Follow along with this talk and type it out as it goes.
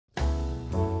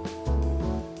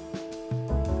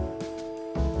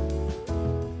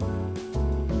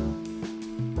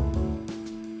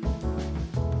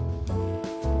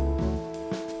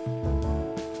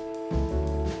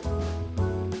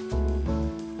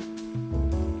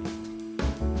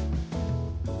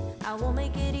I won't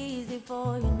make it easy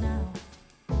for you now.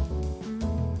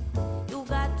 You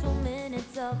got 2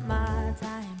 minutes of my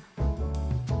time,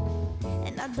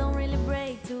 and I don't really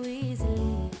break too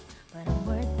easily, but I'm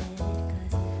worth it,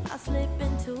 'cause I'll slip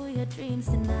into your dreams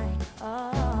tonight.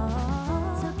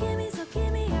 Oh, so give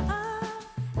me your all.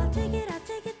 I'll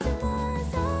take it to more.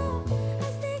 So I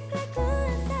stick like glue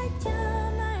inside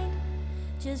your mind.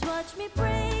 Just watch me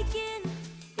break in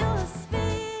your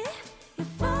sphere.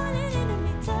 You're falling into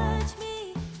me, touch me.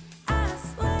 I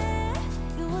swear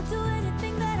you will do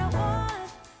anything that I want.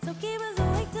 So keep us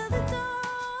awake till the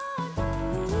dawn.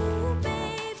 Ooh,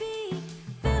 baby,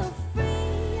 feel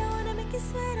free. I wanna make you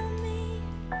sweat on me.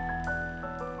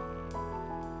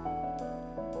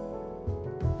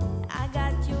 I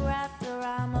got you wrapped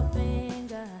around my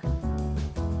finger,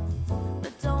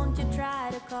 but don't you try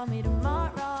to call me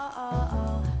tomorrow.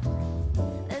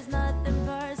 There's nothing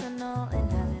personal in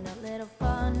having a little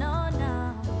fun. No, no,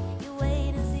 you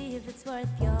wait and see if it's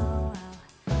worth your while.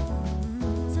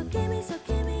 So give me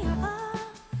your all.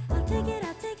 I'll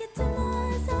take it to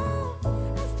more. So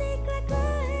I stick like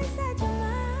glue inside your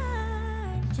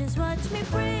mind. Just watch me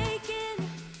break in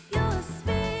your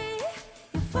sphere.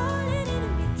 You're falling into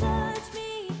me, touch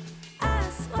me. I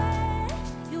swear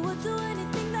you will do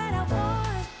anything that I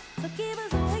want. So keep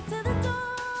us awake till the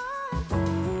dawn.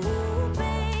 Ooh,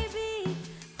 baby,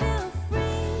 feel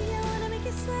free. I wanna make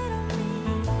you sweat on me.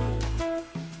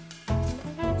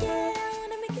 Yeah, I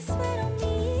wanna make you sweat on me.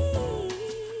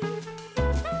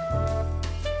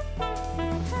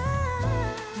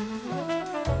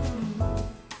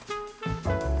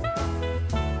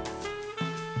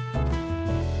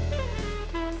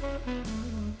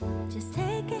 Just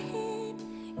take a hit,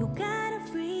 you got a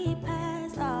free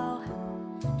pass. Oh,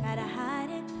 try to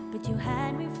hide it, but you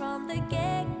had me from the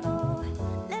get-go.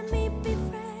 Let me be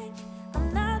frank, I'm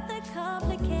not that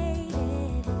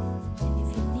complicated. If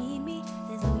you need me,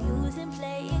 there's no use in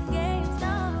playing games.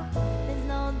 No, there's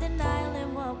no denial in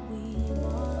what we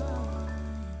want.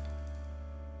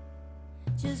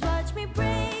 Just watch me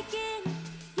break in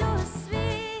your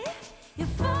sphere.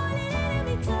 You're falling into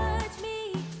me, touch me.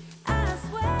 I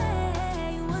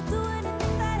swear you will do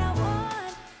anything that I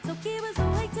want. So keep us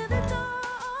awake till the dawn.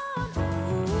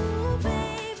 Ooh,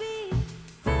 baby,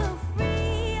 feel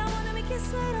free. I wanna make you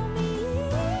sweat on me.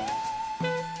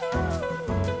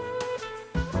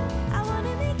 I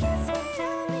wanna make you sweat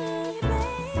on me,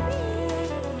 baby.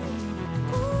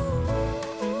 Ooh,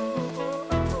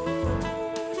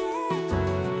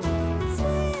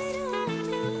 sweat on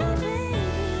me, baby.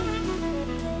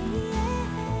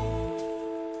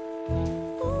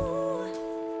 Ooh,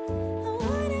 I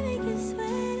wanna make you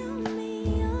sweat on me,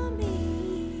 on me.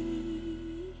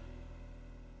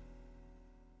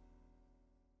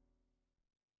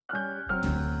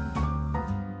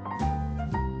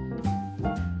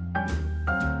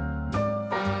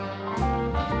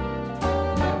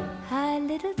 A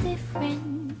little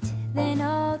different than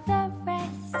all the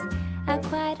rest. I'm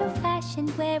quite old-fashioned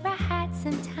where I had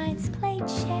sometimes played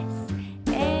chess.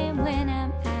 And when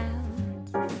I'm